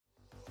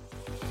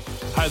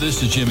Hi,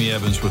 this is Jimmy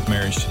Evans with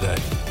Marriage Today.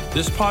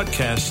 This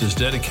podcast is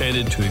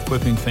dedicated to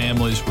equipping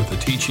families with the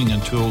teaching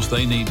and tools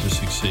they need to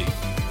succeed.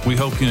 We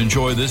hope you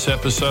enjoy this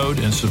episode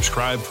and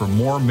subscribe for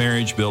more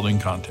marriage building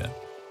content.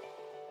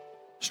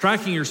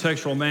 Striking your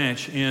sexual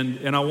match,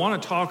 and I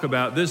want to talk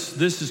about this.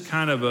 This is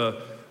kind of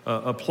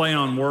a play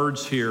on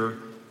words here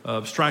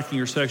of striking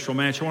your sexual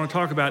match. I want to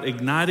talk about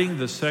igniting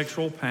the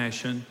sexual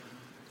passion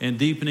and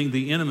deepening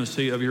the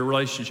intimacy of your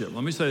relationship.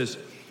 Let me say this.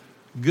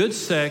 Good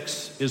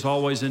sex is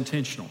always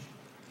intentional.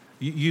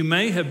 You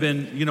may have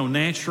been,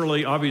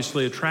 naturally,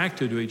 obviously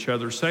attracted to each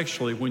other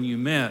sexually when you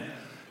met,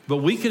 but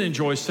we can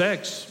enjoy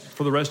sex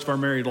for the rest of our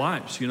married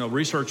lives.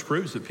 Research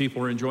proves that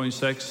people are enjoying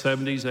sex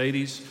 70s,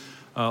 80s,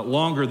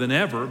 longer than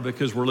ever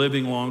because we're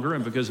living longer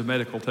and because of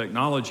medical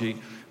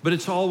technology. But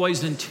it's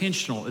always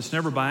intentional. It's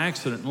never by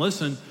accident. And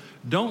listen,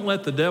 don't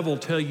let the devil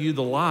tell you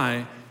the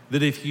lie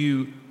that if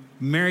you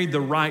married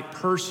the right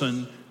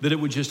person, that it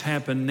would just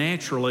happen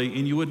naturally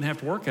and you wouldn't have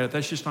to work at it.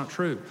 That's just not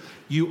true.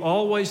 You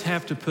always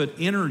have to put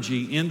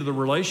energy into the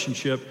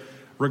relationship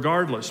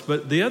regardless.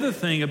 But the other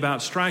thing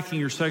about striking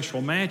your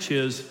sexual match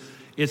is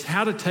it's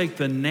how to take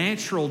the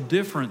natural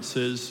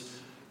differences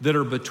that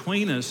are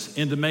between us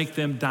and to make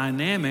them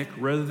dynamic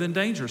rather than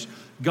dangerous.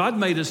 God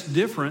made us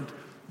different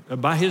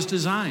by His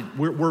design.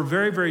 We're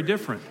very, very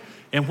different.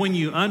 And when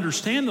you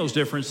understand those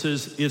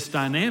differences, it's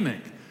dynamic.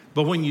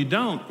 But when you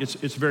don't, it's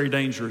a very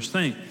dangerous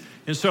thing.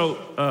 And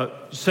so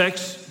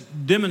sex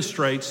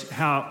demonstrates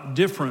how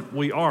different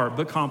we are,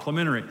 but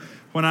complementary.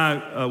 When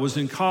I was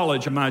in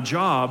college, my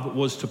job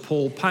was to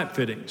pull pipe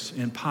fittings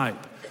and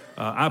pipe.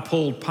 I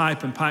pulled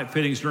pipe and pipe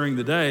fittings during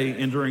the day,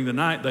 and during the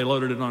night, they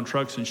loaded it on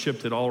trucks and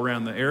shipped it all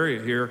around the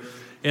area here.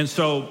 And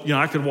so,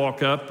 I could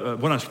walk up.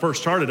 When I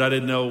first started, I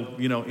didn't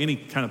know, any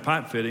kind of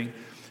pipe fitting.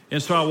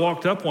 And so I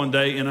walked up one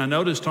day, and I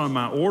noticed on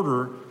my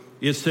order,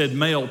 it said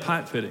male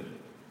pipe fitting.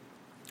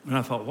 And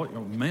I thought, what,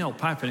 male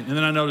pipe fitting? And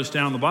then I noticed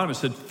down the bottom, it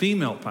said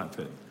female pipe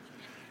fitting.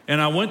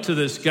 And I went to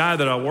this guy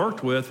that I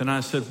worked with, and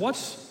I said,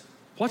 what's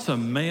a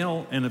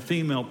male and a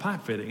female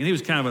pipe fitting? And he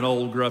was kind of an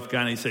old, gruff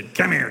guy, and he said,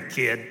 come here,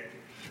 kid.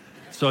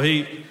 So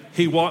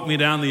he walked me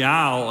down the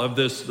aisle of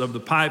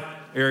the pipe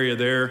area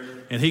there,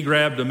 and he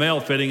grabbed a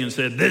male fitting and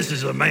said, this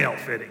is a male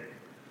fitting.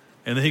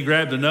 And then he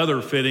grabbed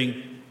another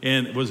fitting,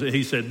 and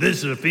he said,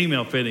 this is a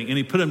female fitting. And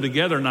he put them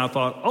together, and I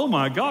thought, oh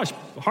my gosh,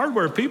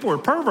 hardware people are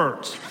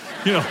perverts.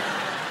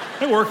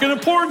 They work in a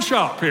porn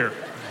shop here.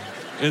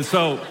 And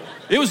so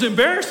it was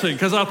embarrassing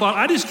because I thought,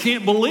 I just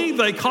can't believe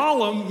they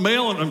call them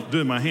male. And I'm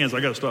doing my hands.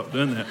 I got to stop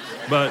doing that.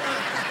 But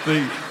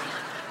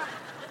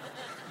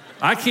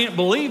I can't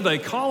believe they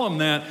call them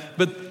that.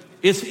 But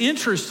it's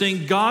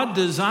interesting. God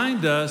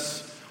designed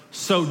us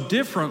so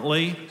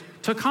differently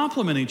to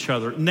complement each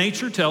other.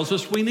 Nature tells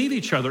us we need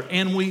each other,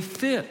 and we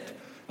fit.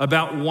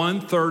 About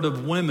 1/3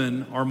 of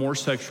women are more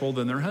sexual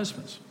than their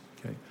husbands.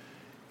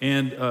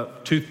 And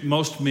to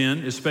most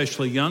men,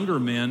 especially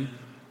younger men,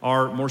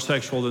 are more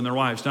sexual than their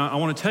wives. Now, I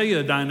want to tell you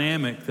a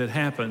dynamic that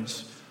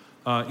happens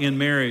in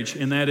marriage,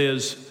 and that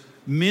is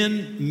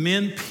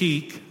men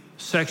peak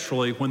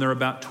sexually when they're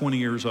about 20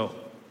 years old.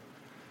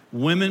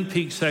 Women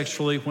peak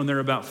sexually when they're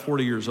about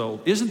 40 years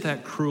old. Isn't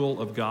that cruel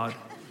of God?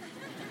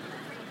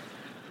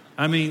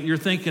 I mean, you're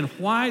thinking,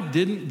 why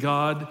didn't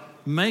God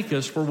make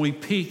us where we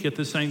peak at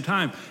the same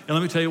time? And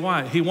let me tell you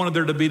why. He wanted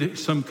there to be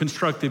some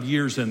constructive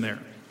years in there.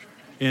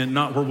 And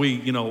not where we,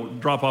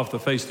 drop off the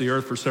face of the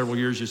earth for several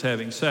years just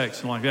having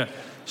sex and like that.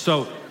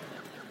 So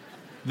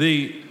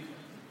the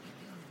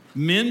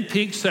men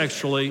peak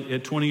sexually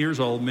at 20 years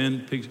old.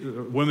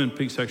 Women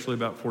peak sexually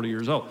about 40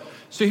 years old.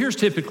 So here's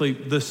typically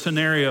the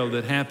scenario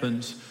that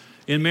happens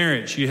in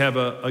marriage. You have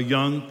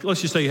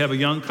let's just say you have a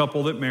young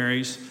couple that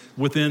marries.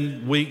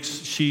 Within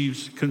weeks,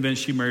 she's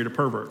convinced she married a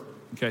pervert,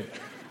 okay?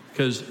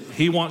 Because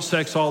he wants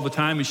sex all the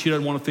time and she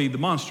doesn't want to feed the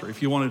monster.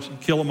 If you want to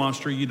kill a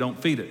monster, you don't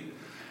feed it.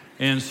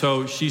 And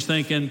so she's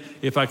thinking,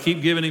 if I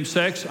keep giving him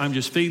sex, I'm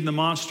just feeding the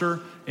monster,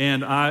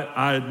 and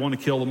I want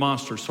to kill the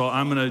monster. So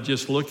I'm going to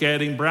just look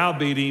at him,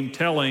 browbeat him,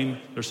 tell him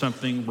there's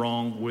something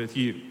wrong with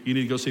you. You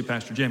need to go see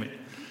Pastor Jimmy.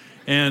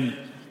 And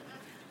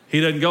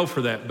he doesn't go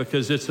for that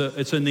because it's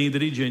a need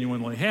that he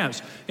genuinely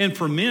has. And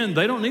for men,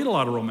 they don't need a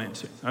lot of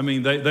romancing. I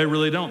mean, they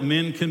really don't.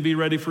 Men can be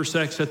ready for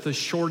sex at the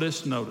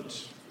shortest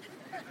notice.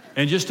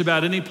 And just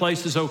about any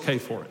place is okay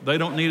for it. They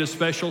don't need a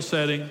special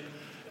setting.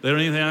 They don't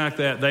need anything like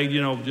that. They,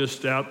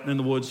 just out in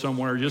the woods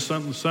somewhere, just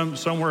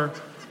somewhere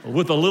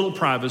with a little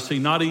privacy,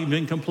 not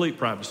even complete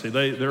privacy.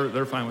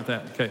 They're fine with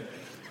that. Okay,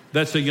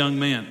 that's a young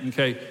man.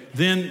 Okay,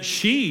 then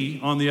she,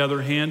 on the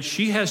other hand,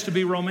 she has to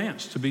be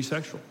romanced to be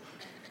sexual.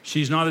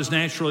 She's not as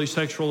naturally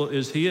sexual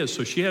as he is,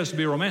 so she has to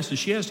be romanced, and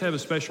she has to have a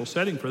special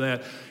setting for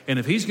that. And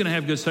if he's going to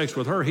have good sex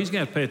with her, he's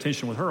going to have to pay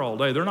attention with her all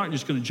day. They're not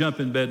just going to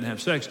jump in bed and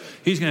have sex.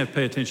 He's going to have to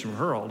pay attention with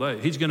her all day.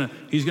 He's going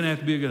to have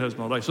to be a good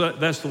husband all day. So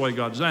that's the way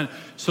God designed it.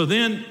 So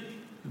then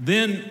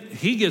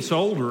he gets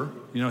older.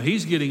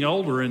 He's getting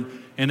older,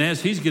 and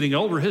as he's getting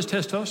older, his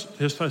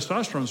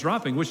testosterone's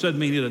dropping, which doesn't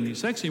mean he doesn't need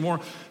sex anymore,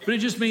 but it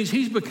just means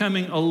he's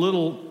becoming a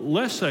little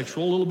less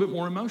sexual, a little bit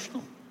more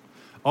emotional.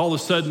 All of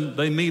a sudden,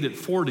 they meet at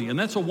 40, and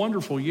that's a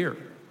wonderful year,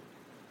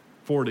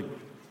 40,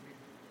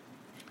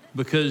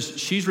 because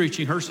she's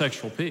reaching her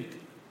sexual peak.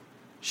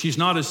 She's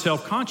not as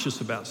self-conscious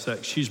about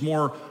sex. She's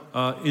more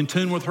in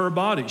tune with her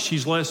body.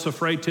 She's less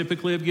afraid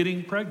typically of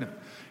getting pregnant.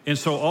 And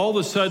so all of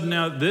a sudden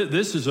now,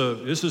 this is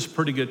a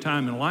pretty good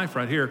time in life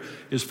right here,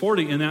 is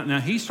 40. And now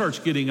he starts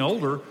getting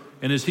older,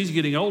 and as he's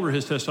getting older,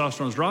 his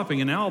testosterone is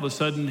dropping, and now all of a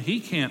sudden he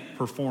can't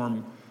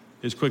perform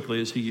as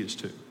quickly as he used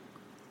to.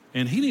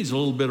 And he needs a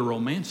little bit of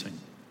romancing.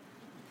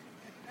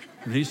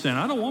 And he's saying,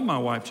 I don't want my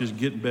wife just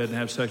get in bed and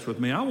have sex with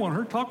me. I want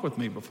her to talk with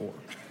me before.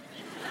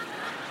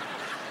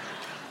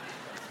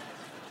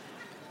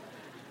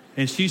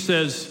 And she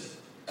says,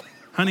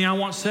 honey, I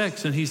want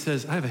sex. And he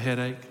says, I have a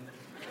headache.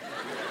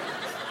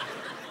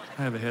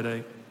 I have a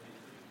headache.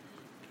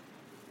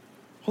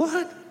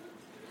 What?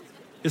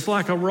 It's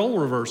like a role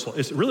reversal.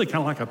 It's really kind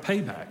of like a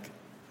payback.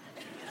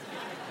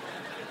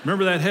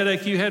 Remember that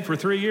headache you had for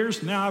 3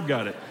 years? Now I've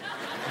got it.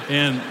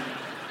 And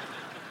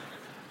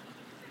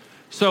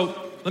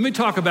so let me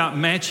talk about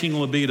matching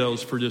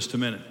libidos for just a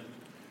minute.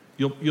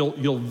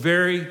 You'll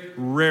very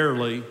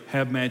rarely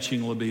have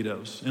matching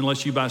libidos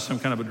unless you buy some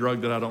kind of a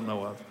drug that I don't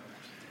know of.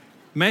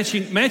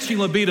 Matching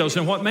libidos,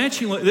 and what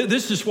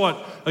this is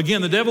what,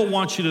 again, the devil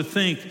wants you to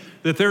think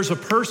that there's a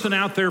person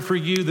out there for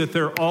you that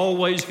they're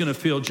always going to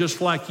feel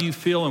just like you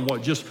feel and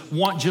want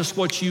just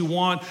what you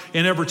want,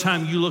 and every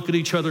time you look at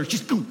each other, it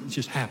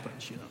just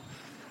happens, you know.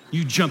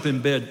 You jump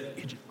in bed,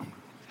 it just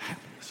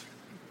happens.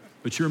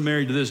 But you're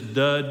married to this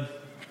dud,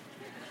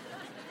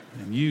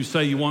 and you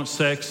say you want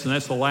sex, and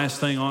that's the last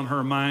thing on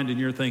her mind, and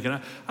you're thinking,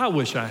 I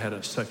wish I had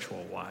a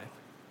sexual wife.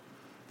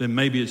 Then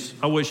maybe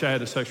I wish I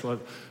had a sexual life.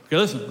 Okay,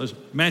 listen,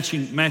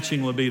 matching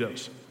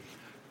libidos.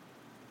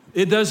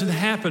 It doesn't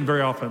happen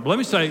very often. But let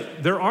me say,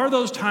 there are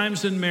those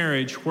times in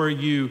marriage where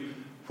you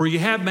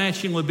have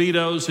matching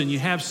libidos and you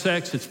have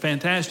sex. It's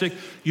fantastic.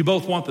 You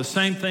both want the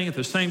same thing at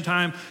the same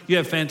time. You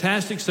have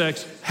fantastic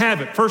sex. Have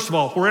it. First of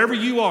all, wherever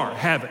you are,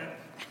 have it.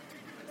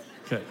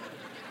 Okay.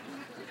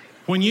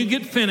 When you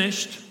get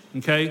finished,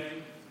 okay,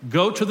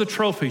 go to the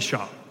trophy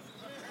shop.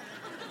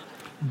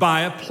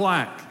 Buy a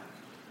plaque.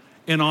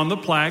 And on the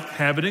plaque,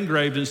 have it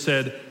engraved and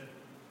said,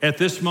 at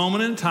this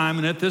moment in time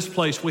and at this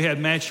place, we had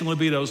matching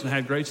libidos and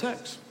had great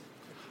sex.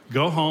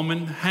 Go home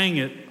and hang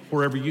it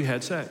wherever you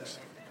had sex.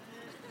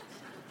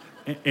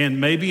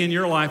 And maybe in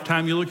your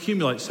lifetime, you'll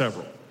accumulate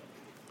several.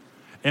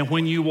 And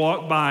when you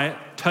walk by it,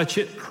 touch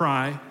it,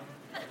 cry,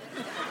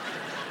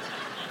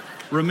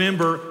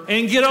 remember,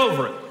 and get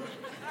over it.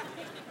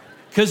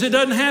 Because it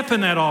doesn't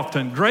happen that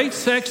often. Great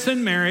sex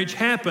in marriage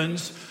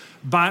happens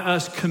by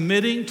us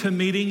committing to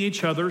meeting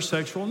each other's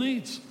sexual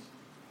needs.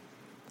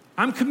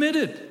 I'm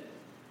committed.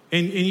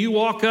 And you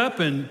walk up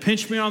and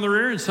pinch me on the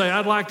rear and say,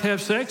 I'd like to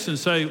have sex, and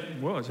say,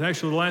 well, it's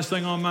actually the last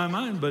thing on my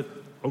mind, but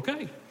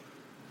okay.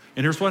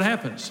 And here's what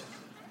happens.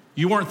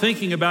 You weren't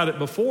thinking about it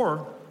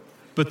before,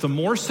 but the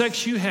more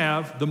sex you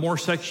have, the more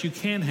sex you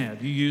can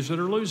have. You use it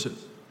or lose it.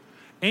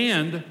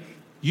 And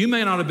you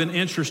may not have been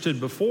interested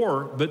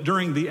before, but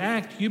during the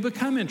act, you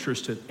become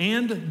interested.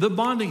 And the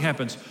bonding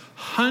happens.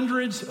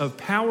 Hundreds of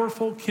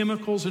powerful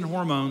chemicals and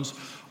hormones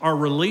are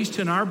released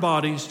in our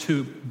bodies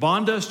to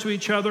bond us to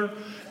each other,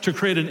 to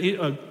create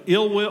an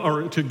ill will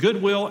or to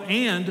goodwill,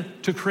 and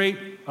to create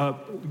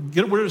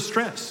get rid of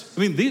stress.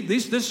 I mean,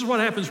 this is what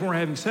happens when we're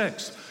having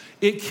sex.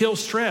 It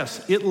kills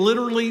stress. It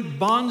literally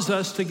bonds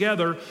us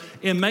together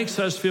and makes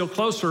us feel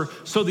closer.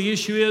 So the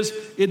issue is,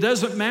 it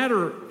doesn't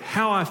matter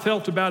how I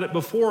felt about it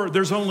before.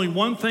 There's only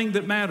one thing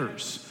that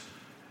matters.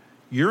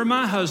 You're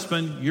my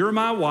husband. You're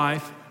my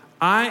wife.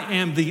 I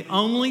am the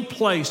only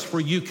place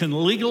where you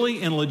can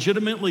legally and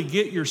legitimately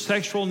get your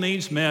sexual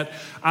needs met.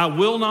 I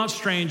will not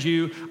strange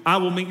you. I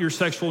will meet your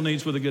sexual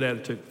needs with a good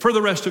attitude for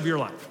the rest of your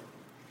life.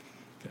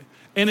 Okay.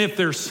 And if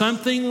there's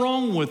something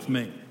wrong with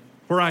me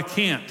where I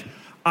can't,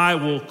 I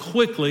will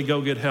quickly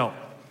go get help.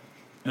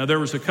 Now, there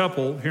was a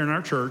couple here in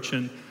our church,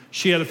 and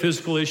she had a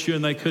physical issue,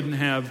 and they couldn't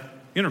have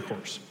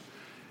intercourse.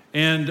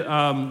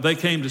 And they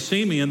came to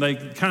see me, and they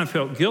kind of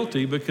felt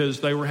guilty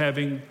because they were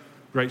having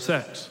great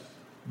sex.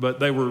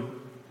 But they were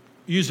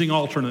using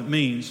alternate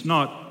means,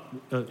 not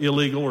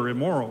illegal or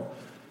immoral.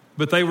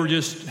 But they were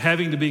just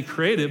having to be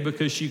creative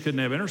because she couldn't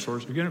have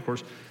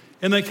intercourse.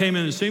 And they came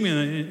in to see me,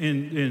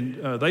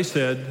 and they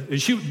said,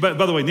 and she, by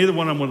the way, neither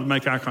one of them would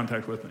make eye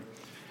contact with me.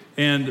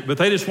 But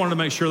they just wanted to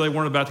make sure they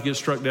weren't about to get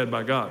struck dead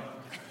by God.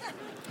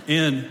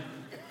 And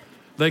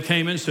they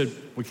came in and said,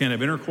 we can't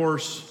have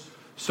intercourse,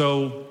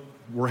 so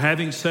we're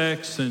having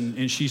sex.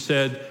 And she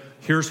said,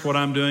 here's what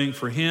I'm doing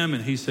for him.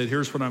 And he said,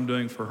 here's what I'm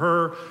doing for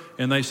her.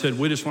 And they said,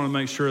 we just want to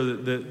make sure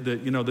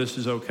that you know, this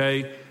is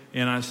okay.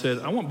 And I said,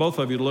 I want both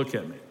of you to look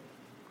at me.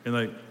 And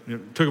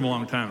it took them a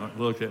long time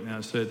to look at me.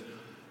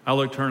 I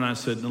looked at her and I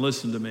said, now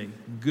listen to me.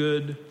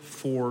 Good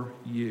for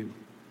you.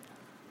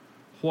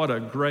 What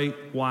a great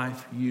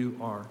wife you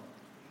are.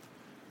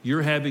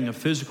 You're having a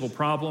physical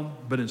problem,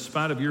 but in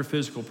spite of your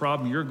physical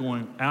problem, you're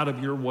going out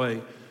of your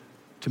way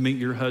to meet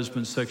your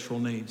husband's sexual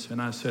needs.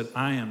 And I said,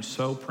 I am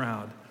so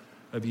proud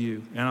of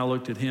you. And I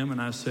looked at him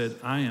and I said,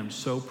 I am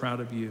so proud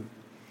of you.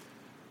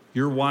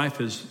 Your wife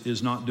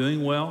is not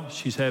doing well.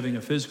 She's having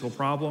a physical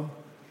problem.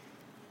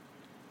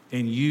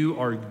 And you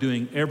are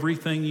doing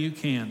everything you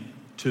can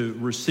to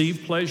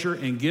receive pleasure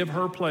and give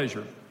her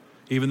pleasure,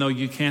 even though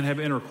you can't have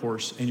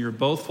intercourse. And you're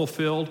both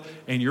fulfilled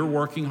and you're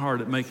working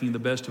hard at making the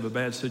best of a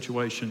bad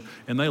situation.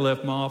 And they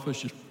left my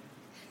office just...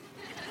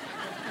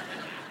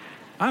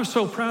 I'm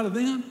so proud of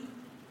them.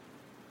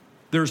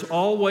 There's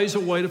always a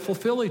way to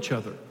fulfill each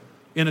other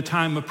in a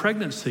time of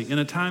pregnancy, in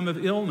a time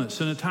of illness,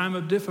 in a time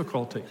of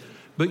difficulty.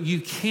 But you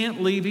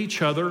can't leave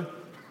each other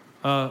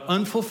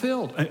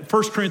unfulfilled.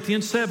 1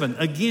 Corinthians 7,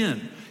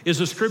 again, is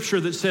a scripture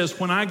that says,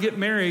 when I get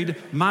married,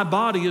 my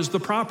body is the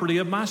property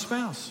of my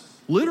spouse.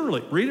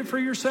 Literally, read it for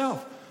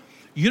yourself.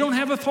 You don't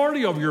have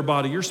authority over your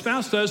body. Your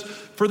spouse does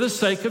for the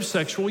sake of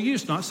sexual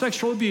use, not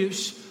sexual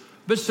abuse,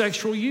 but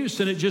sexual use.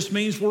 And it just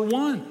means we're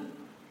one.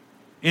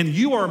 And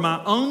you are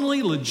my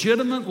only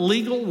legitimate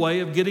legal way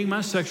of getting my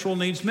sexual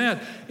needs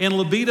met. And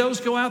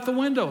libidos go out the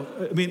window.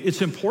 I mean,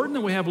 it's important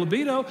that we have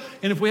libido.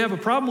 And if we have a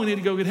problem, we need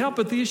to go get help.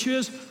 But the issue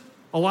is,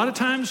 a lot of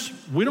times,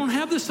 we don't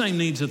have the same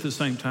needs at the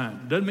same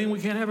time. Doesn't mean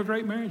we can't have a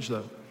great marriage,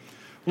 though.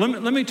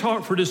 Let me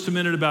talk for just a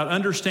minute about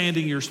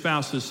understanding your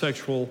spouse's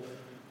sexual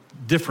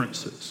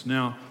differences.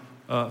 Now,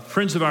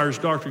 friends of ours,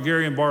 Dr.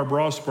 Gary and Barb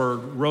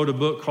Rossberg, wrote a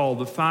book called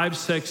The 5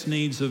 Sex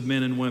Needs of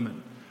Men and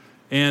Women.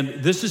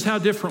 And this is how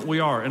different we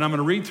are. And I'm going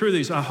to read through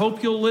these. I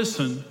hope you'll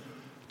listen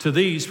to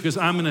these because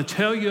I'm going to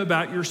tell you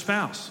about your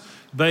spouse.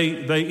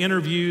 They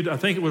interviewed, I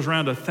think it was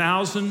around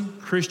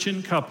 1,000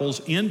 Christian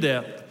couples in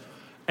depth,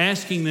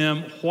 asking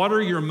them, what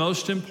are your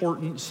most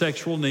important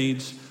sexual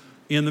needs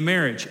in the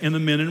marriage? And the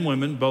men and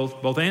women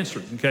both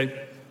answered,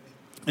 okay?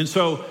 And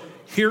so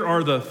here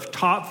are the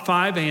top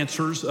 5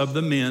 answers of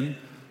the men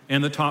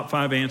and the top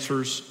 5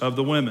 answers of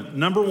the women.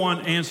 Number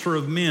 1 answer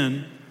of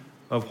men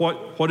of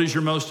what is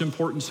your most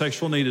important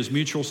sexual need is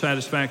mutual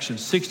satisfaction.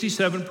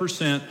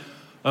 67%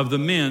 of the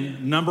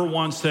men, number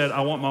 1 said, I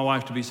want my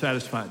wife to be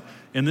satisfied.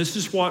 And this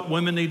is what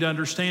women need to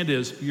understand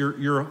is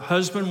your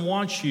husband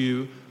wants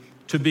you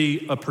to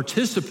be a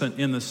participant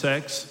in the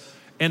sex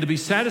and to be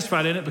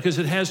satisfied in it because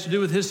it has to do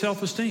with his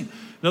self-esteem.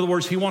 In other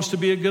words, he wants to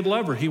be a good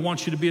lover. He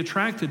wants you to be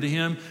attracted to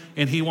him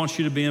and he wants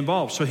you to be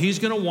involved. So he's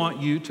going to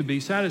want you to be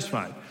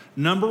satisfied.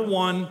 Number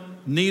 1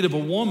 need of a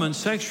woman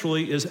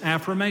sexually is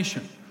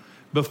affirmation.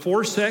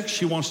 Before sex,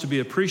 she wants to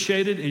be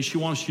appreciated and she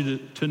wants you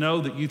to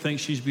know that you think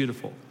she's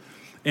beautiful.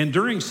 And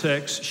during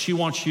sex, she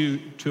wants you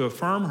to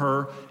affirm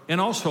her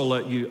and also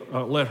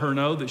let her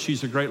know that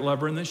she's a great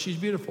lover and that she's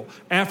beautiful.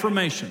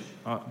 Affirmation,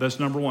 that's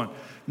number 1.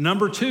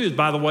 Number 2 is,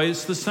 by the way,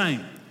 it's the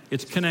same.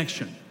 It's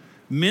connection.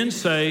 Men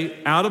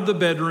say, out of the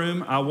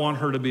bedroom, I want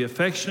her to be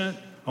affectionate,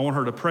 I want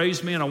her to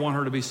praise me, and I want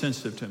her to be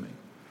sensitive to me.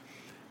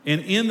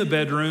 And in the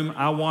bedroom,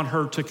 I want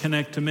her to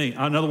connect to me.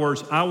 In other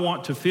words, I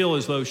want to feel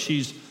as though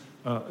she's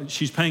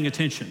paying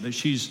attention, that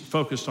she's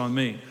focused on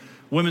me.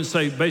 Women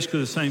say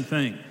basically the same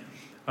thing.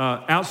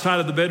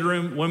 Outside of the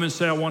bedroom, women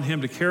say, I want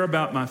him to care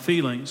about my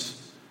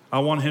feelings. I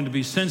want him to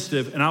be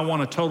sensitive, and I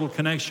want a total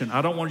connection.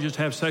 I don't want to just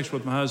have sex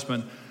with my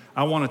husband.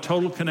 I want a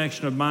total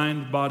connection of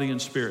mind, body,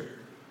 and spirit.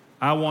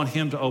 I want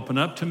him to open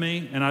up to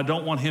me, and I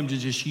don't want him to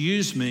just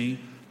use me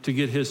to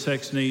get his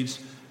sex needs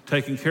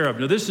taken care of.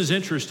 Now, this is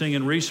interesting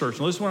in research.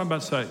 Now, listen to what I'm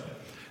about to say.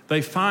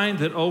 They find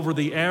that over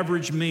the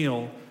average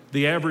meal,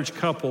 the average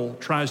couple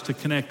tries to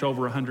connect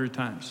over 100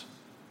 times.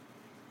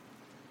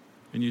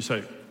 And you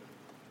say,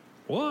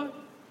 what?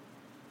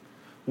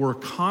 We're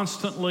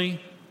constantly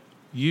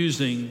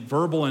using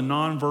verbal and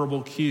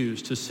nonverbal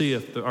cues to see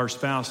if our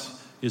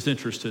spouse is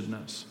interested in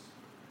us.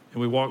 And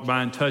we walk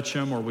by and touch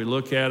them, or we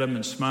look at them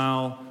and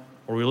smile,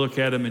 or we look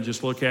at them and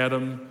just look at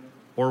them,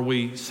 or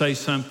we say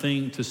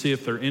something to see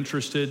if they're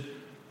interested.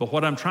 But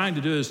what I'm trying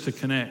to do is to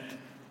connect.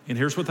 And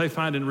here's what they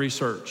find in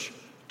research.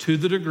 To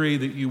the degree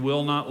that you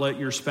will not let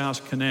your spouse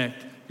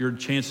connect, your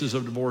chances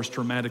of divorce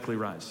dramatically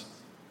rise.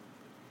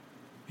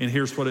 And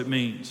here's what it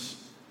means.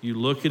 You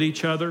look at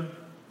each other,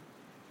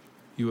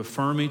 you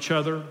affirm each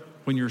other.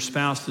 When your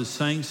spouse is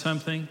saying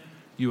something,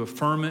 you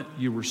affirm it,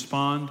 you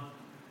respond,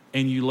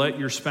 and you let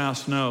your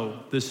spouse know,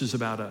 this is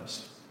about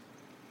us.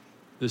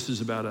 This is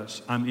about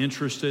us. I'm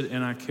interested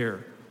and I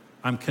care.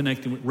 I'm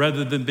connecting,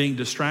 rather than being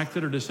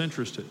distracted or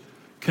disinterested.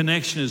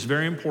 Connection is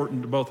very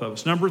important to both of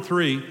us. Number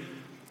 3,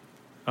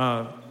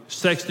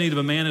 sex need of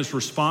a man is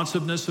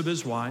responsiveness of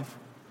his wife.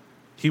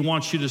 He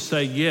wants you to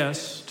say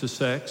yes to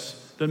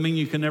sex. Doesn't mean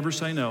you can never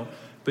say no,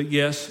 but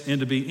yes,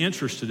 and to be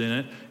interested in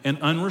it. And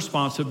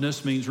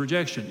unresponsiveness means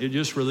rejection. It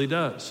just really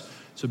does.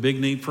 It's a big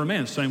need for a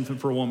man. Same thing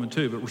for a woman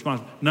too, but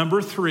responsive.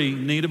 Number 3,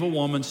 need of a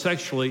woman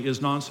sexually is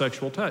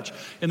non-sexual touch.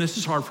 And this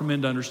is hard for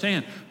men to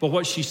understand. But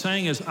what she's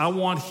saying is, I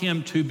want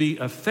him to be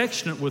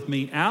affectionate with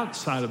me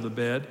outside of the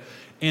bed.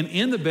 And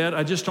in the bed,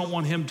 I just don't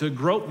want him to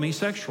grope me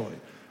sexually.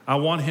 I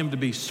want him to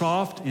be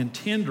soft and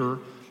tender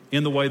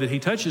in the way that he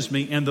touches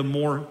me. And the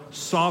more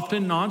soft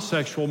and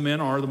non-sexual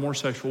men are, the more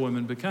sexual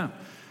women become.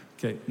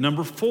 Okay,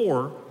 number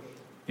 4,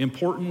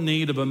 important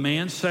need of a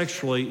man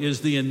sexually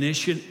is the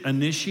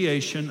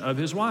initiation of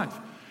his wife.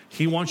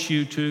 He wants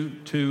you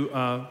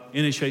to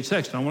initiate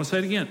sex. And I want to say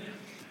it again.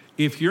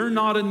 If you're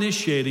not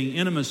initiating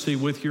intimacy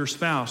with your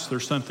spouse,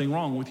 there's something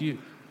wrong with you.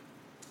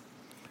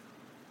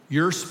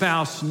 Your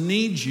spouse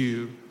needs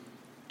you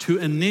to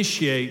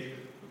initiate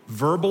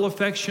verbal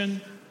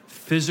affection,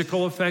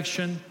 physical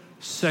affection,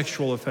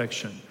 sexual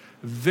affection.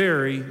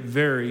 Very,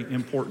 very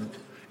important.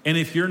 And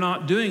if you're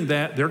not doing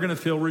that, they're going to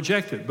feel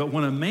rejected. But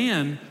when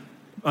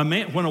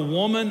when a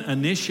woman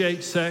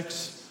initiates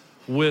sex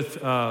with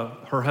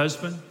her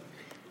husband,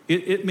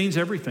 it means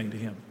everything to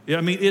him.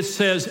 I mean, it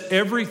says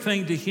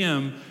everything to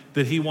him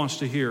that he wants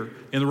to hear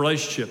in the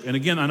relationship. And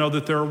again, I know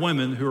that there are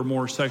women who are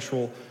more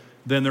sexual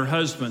than their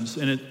husbands,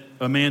 and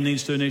a man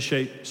needs to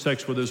initiate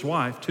sex with his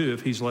wife too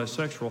if he's less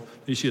sexual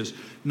than she is.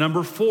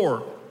 Number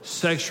 4,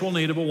 sexual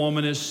need of a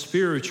woman is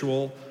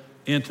spiritual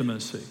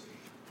intimacy.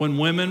 When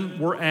women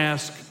were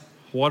asked,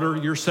 what are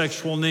your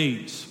sexual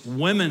needs?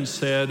 Women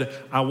said,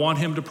 I want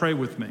him to pray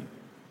with me.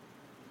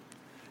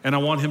 And I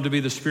want him to be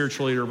the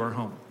spiritual leader of our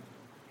home.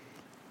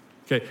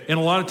 Okay, and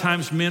a lot of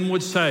times men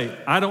would say,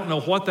 I don't know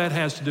what that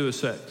has to do with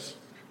sex.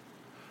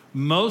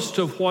 Most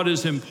of what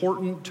is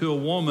important to a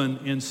woman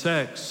in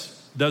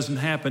sex doesn't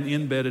happen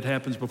in bed, it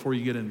happens before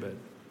you get in bed.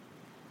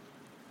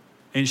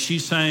 And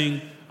she's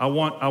saying, I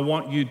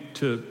want you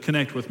to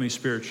connect with me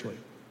spiritually.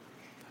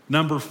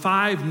 Number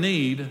 5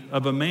 need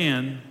of a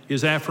man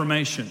is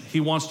affirmation. He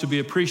wants to be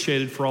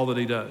appreciated for all that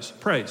he does.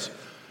 Praise.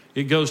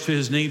 It goes to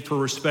his need for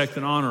respect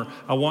and honor.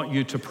 I want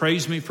you to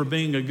praise me for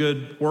being a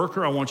good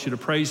worker. I want you to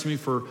praise me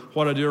for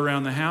what I do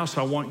around the house.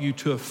 I want you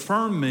to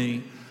affirm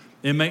me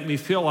and make me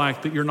feel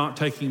like that you're not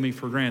taking me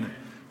for granted.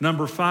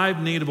 Number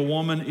 5 need of a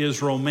woman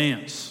is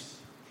romance.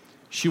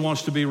 She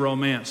wants to be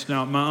romanced.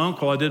 Now,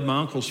 I did my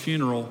uncle's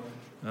funeral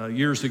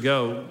years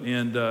ago,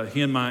 and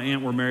he and my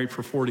aunt were married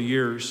for 40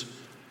 years.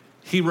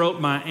 He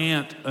wrote my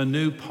aunt a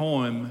new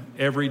poem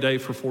every day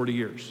for 40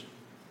 years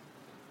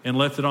and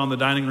left it on the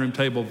dining room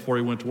table before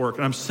he went to work.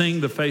 And I'm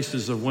seeing the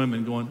faces of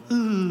women going,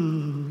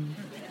 ooh.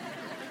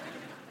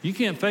 You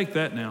can't fake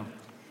that now.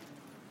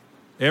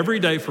 Every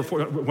day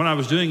when I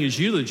was doing his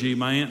eulogy,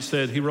 my aunt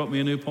said he wrote me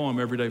a new poem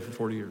every day for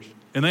 40 years.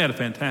 And they had a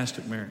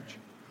fantastic marriage.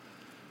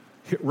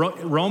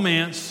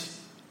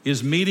 Romance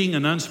is meeting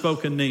an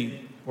unspoken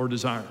need or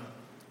desire.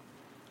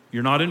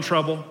 You're not in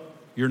trouble.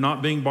 You're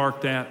not being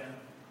barked at.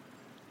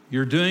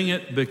 You're doing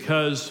it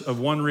because of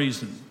one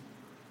reason.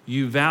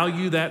 You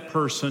value that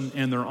person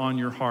and they're on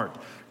your heart.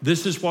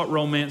 This is what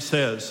romance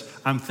says.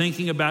 I'm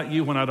thinking about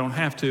you when I don't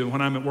have to.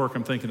 When I'm at work,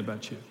 I'm thinking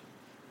about you.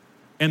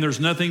 And there's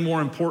nothing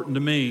more important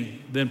to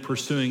me than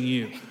pursuing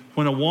you.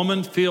 When a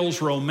woman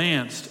feels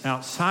romanced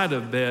outside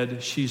of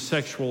bed, she's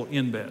sexual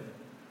in bed.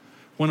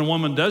 When a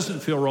woman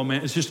doesn't feel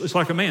romanced, it's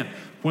like a man.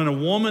 When a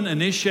woman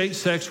initiates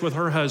sex with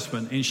her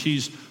husband and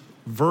she's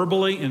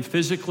verbally and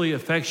physically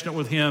affectionate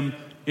with him,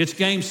 it's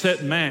game, set,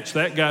 and match.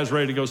 That guy's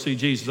ready to go see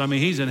Jesus. I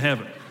mean, he's in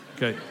heaven.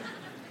 Okay.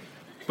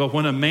 But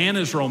when a man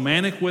is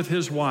romantic with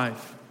his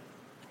wife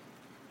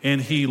and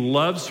he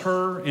loves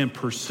her and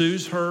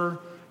pursues her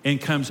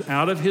and comes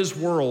out of his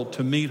world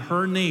to meet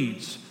her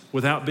needs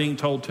without being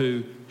told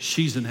to,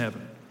 she's in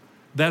heaven.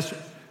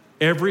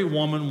 Every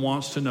woman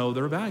wants to know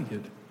they're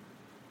valued.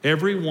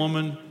 Every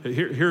woman, I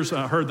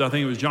think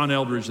it was John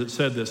Eldridge that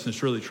said this, and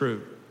it's really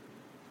true.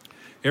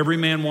 Every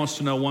man wants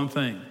to know one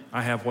thing,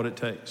 I have what it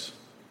takes.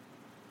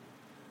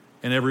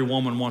 And every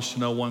woman wants to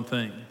know one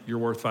thing, you're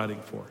worth fighting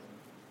for.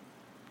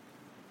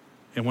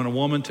 And when a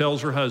woman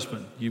tells her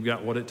husband, you've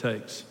got what it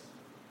takes,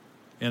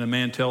 and a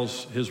man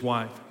tells his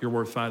wife, you're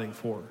worth fighting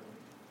for,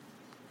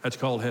 that's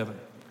called heaven.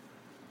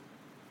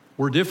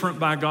 We're different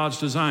by God's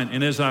design.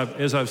 And as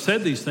I've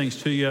said these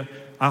things to you,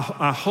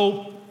 I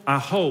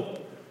hope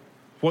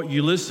what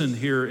you listen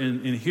here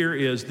and hear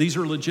is these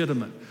are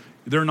legitimate.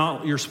 They're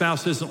not, your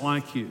spouse isn't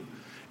like you.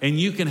 And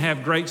you can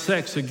have great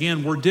sex.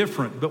 Again, we're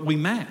different, but we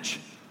match.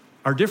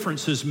 Our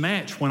differences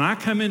match. When I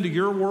come into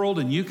your world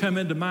and you come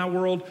into my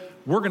world,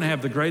 we're going to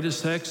have the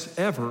greatest sex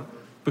ever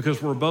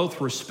because we're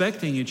both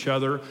respecting each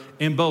other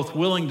and both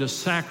willing to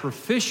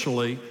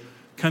sacrificially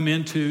come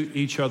into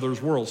each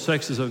other's world.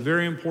 Sex is a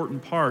very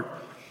important part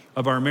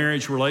of our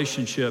marriage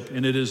relationship,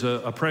 and it is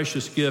a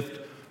precious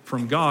gift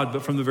from God,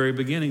 but from the very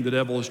beginning, the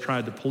devil has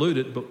tried to pollute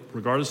it. But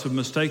regardless of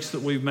mistakes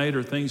that we've made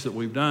or things that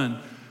we've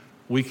done,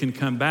 we can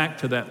come back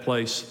to that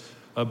place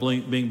of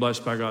being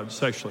blessed by God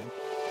sexually.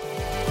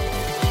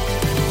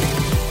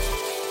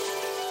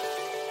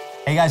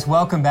 Hey guys,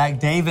 welcome back.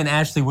 Dave and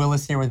Ashley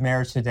Willis here with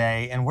Marriage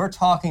Today, and we're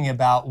talking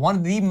about one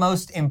of the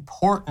most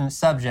important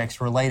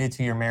subjects related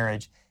to your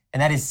marriage,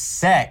 and that is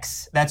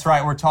sex. That's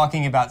right, we're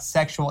talking about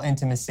sexual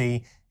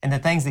intimacy and the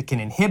things that can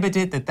inhibit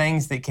it, the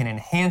things that can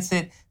enhance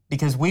it,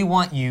 because we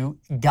want you,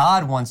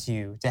 God wants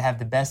you to have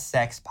the best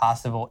sex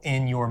possible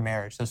in your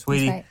marriage. So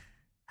sweetie, right.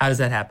 How does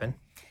that happen?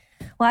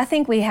 Well, I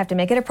think we have to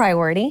make it a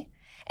priority.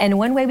 And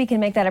one way we can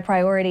make that a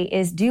priority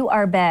is do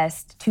our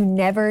best to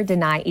never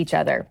deny each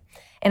other.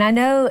 And I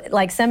know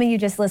like some of you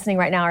just listening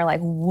right now are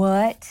like,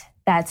 what?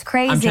 That's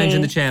crazy. I'm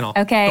changing the channel.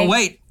 Okay. But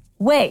wait.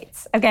 Wait,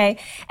 okay?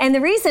 And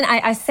the reason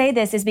I say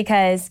this is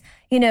because,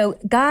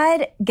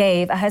 God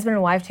gave a husband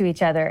and wife to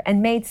each other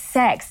and made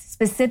sex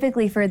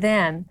specifically for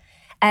them.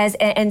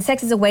 And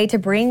sex is a way to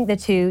bring the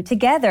two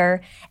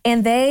together.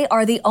 And the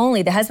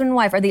husband and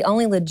wife are the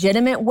only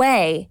legitimate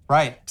way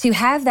to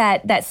have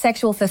that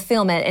sexual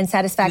fulfillment and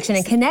satisfaction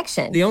and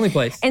connection. The only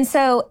place. And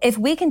so if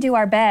we can do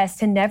our best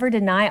to never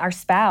deny our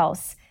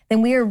spouse,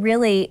 then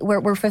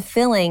we're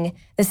fulfilling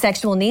the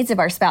sexual needs of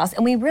our spouse.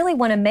 And we really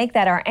want to make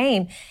that our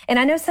aim. And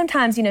I know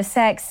sometimes,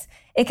 sex,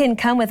 it can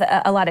come with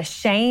a lot of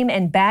shame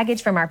and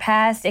baggage from our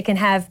past. It can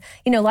have,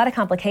 a lot of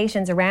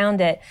complications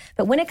around it.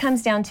 But when it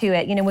comes down to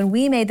it, when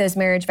we made those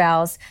marriage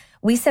vows,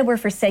 we said we're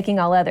forsaking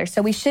all others.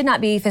 So we should not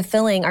be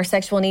fulfilling our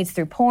sexual needs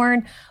through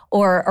porn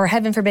or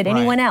heaven forbid,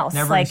 anyone else.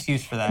 Never an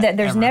excuse for that.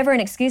 There's never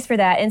an excuse for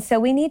that. And so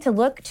we need to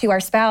look to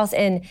our spouse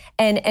and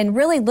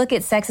really look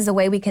at sex as a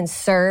way we can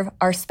serve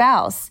our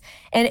spouse.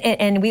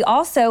 And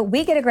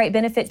we get a great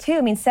benefit too.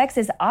 I mean, sex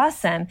is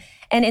awesome.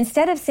 And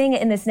instead of seeing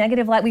it in this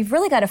negative light, we've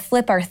really got to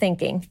flip our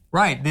thinking.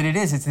 Right, that it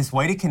is. It's this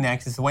way to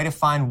connect. It's a way to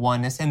find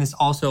oneness. And this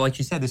also, like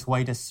you said, this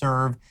way to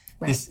serve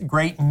this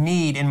great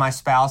need in my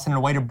spouse and a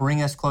way to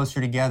bring us closer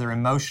together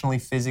emotionally,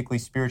 physically,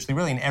 spiritually,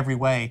 really in every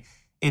way.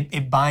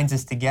 It binds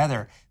us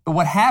together. But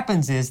what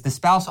happens is the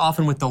spouse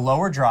often with the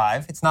lower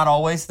drive, it's not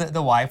always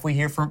the wife. We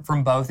hear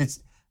from both. It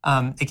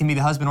can be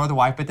the husband or the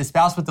wife, but the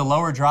spouse with the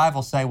lower drive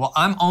will say, well,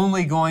 I'm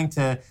only going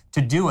to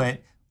do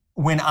it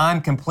when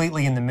I'm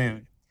completely in the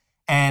mood.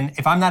 And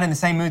if I'm not in the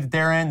same mood that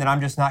they're in, then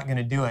I'm just not going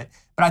to do it.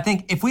 But I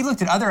think if we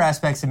looked at other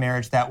aspects of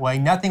marriage that way,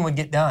 nothing would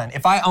get done.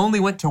 If I only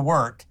went to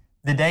work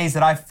the days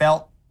that I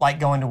felt like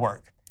going to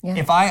work,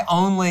 if I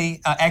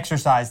only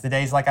exercised the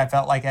days like I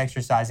felt like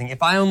exercising, if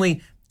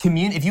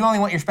you only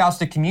want your spouse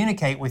to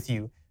communicate with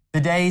you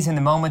the days and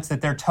the moments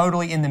that they're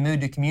totally in the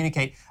mood to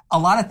communicate, a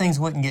lot of things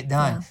wouldn't get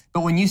done. Yeah.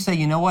 But when you say,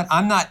 you know what,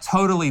 I'm not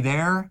totally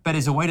there, but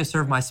as a way to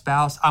serve my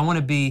spouse, I want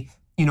to be,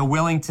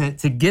 willing to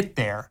get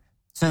there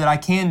so that I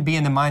can be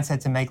in the mindset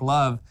to make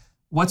love,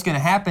 what's going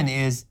to happen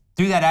is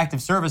through that act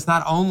of service,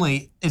 not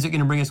only is it going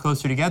to bring us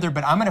closer together,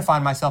 but I'm going to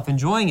find myself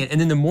enjoying it.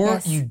 And then the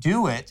more you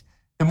do it,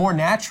 the more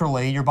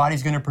naturally your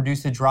body's going to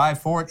produce a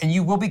drive for it, and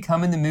you will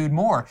become in the mood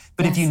more.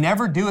 But if you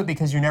never do it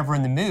because you're never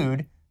in the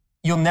mood,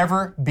 you'll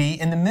never be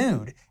in the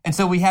mood. And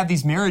so we have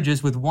these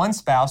marriages with one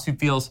spouse who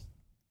feels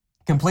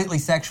completely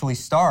sexually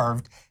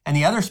starved, and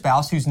the other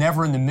spouse who's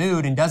never in the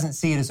mood and doesn't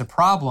see it as a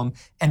problem,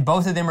 and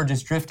both of them are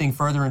just drifting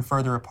further and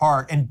further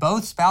apart. And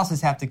both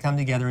spouses have to come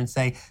together and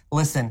say,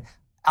 listen,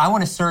 I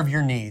want to serve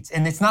your needs.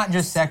 And it's not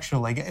just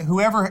sexually.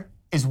 Whoever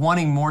is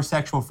wanting more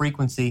sexual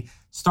frequency,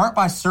 start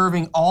by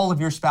serving all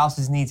of your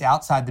spouse's needs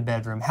outside the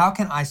bedroom. How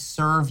can I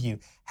serve you?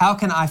 How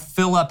can I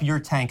fill up your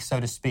tank, so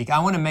to speak? I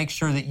want to make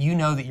sure that you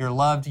know that you're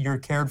loved, you're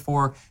cared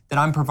for, that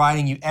I'm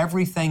providing you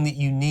everything that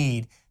you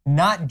need,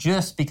 not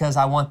just because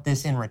I want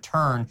this in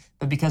return,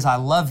 but because I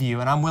love you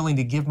and I'm willing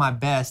to give my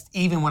best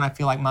even when I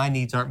feel like my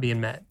needs aren't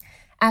being met.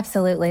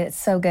 Absolutely. It's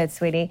so good,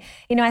 sweetie.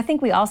 I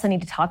think we also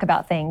need to talk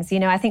about things.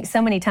 I think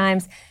so many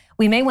times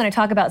we may want to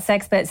talk about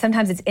sex, but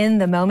sometimes it's in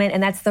the moment,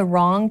 and that's the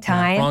wrong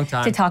time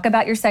to talk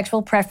about your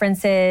sexual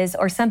preferences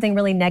or something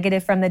really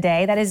negative from the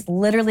day. That is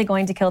literally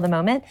going to kill the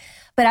moment.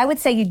 But I would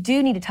say you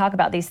do need to talk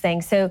about these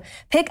things. So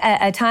pick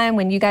a time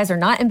when you guys are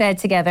not in bed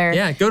together.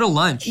 Yeah, go to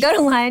lunch.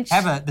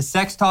 Have the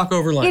sex talk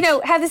over lunch.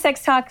 Have the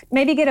sex talk,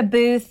 maybe get a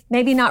booth,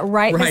 maybe not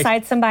right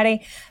beside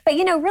somebody. But,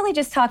 really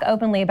just talk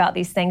openly about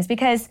these things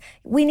because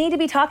we need to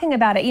be talking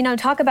about it.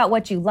 Talk about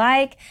what you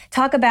like.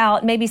 Talk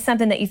about maybe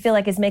something that you feel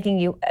like is making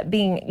you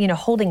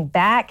holding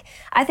back.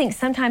 I think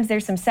sometimes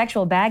there's some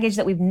sexual baggage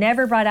that we've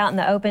never brought out in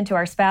the open to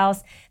our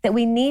spouse that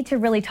we need to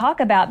really talk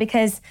about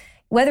because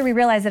whether we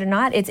realize it or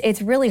not,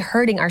 it's really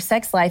hurting our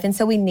sex life. And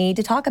so we need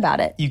to talk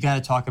about it. You got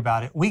to talk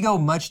about it. We go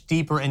much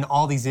deeper in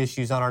all these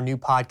issues on our new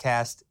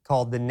podcast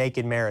called The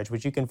Naked Marriage,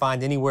 which you can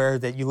find anywhere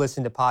that you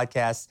listen to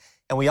podcasts.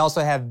 And we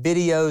also have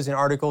videos and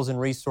articles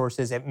and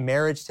resources at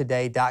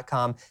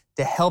marriagetoday.com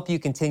to help you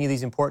continue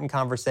these important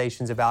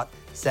conversations about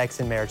sex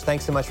and marriage.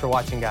 Thanks so much for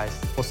watching, guys.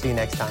 We'll see you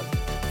next time.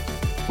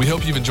 We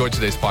hope you've enjoyed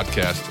today's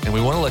podcast, and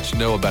we want to let you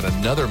know about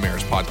another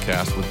marriage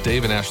podcast with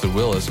Dave and Ashley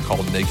Willis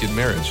called Naked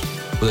Marriage,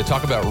 where they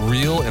talk about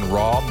real and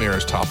raw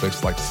marriage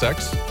topics like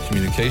sex,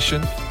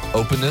 communication,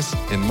 openness,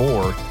 and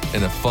more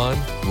in a fun,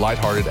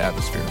 lighthearted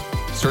atmosphere.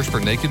 Search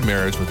for Naked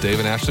Marriage with Dave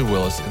and Ashley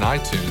Willis in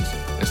iTunes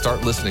and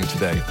start listening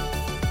today.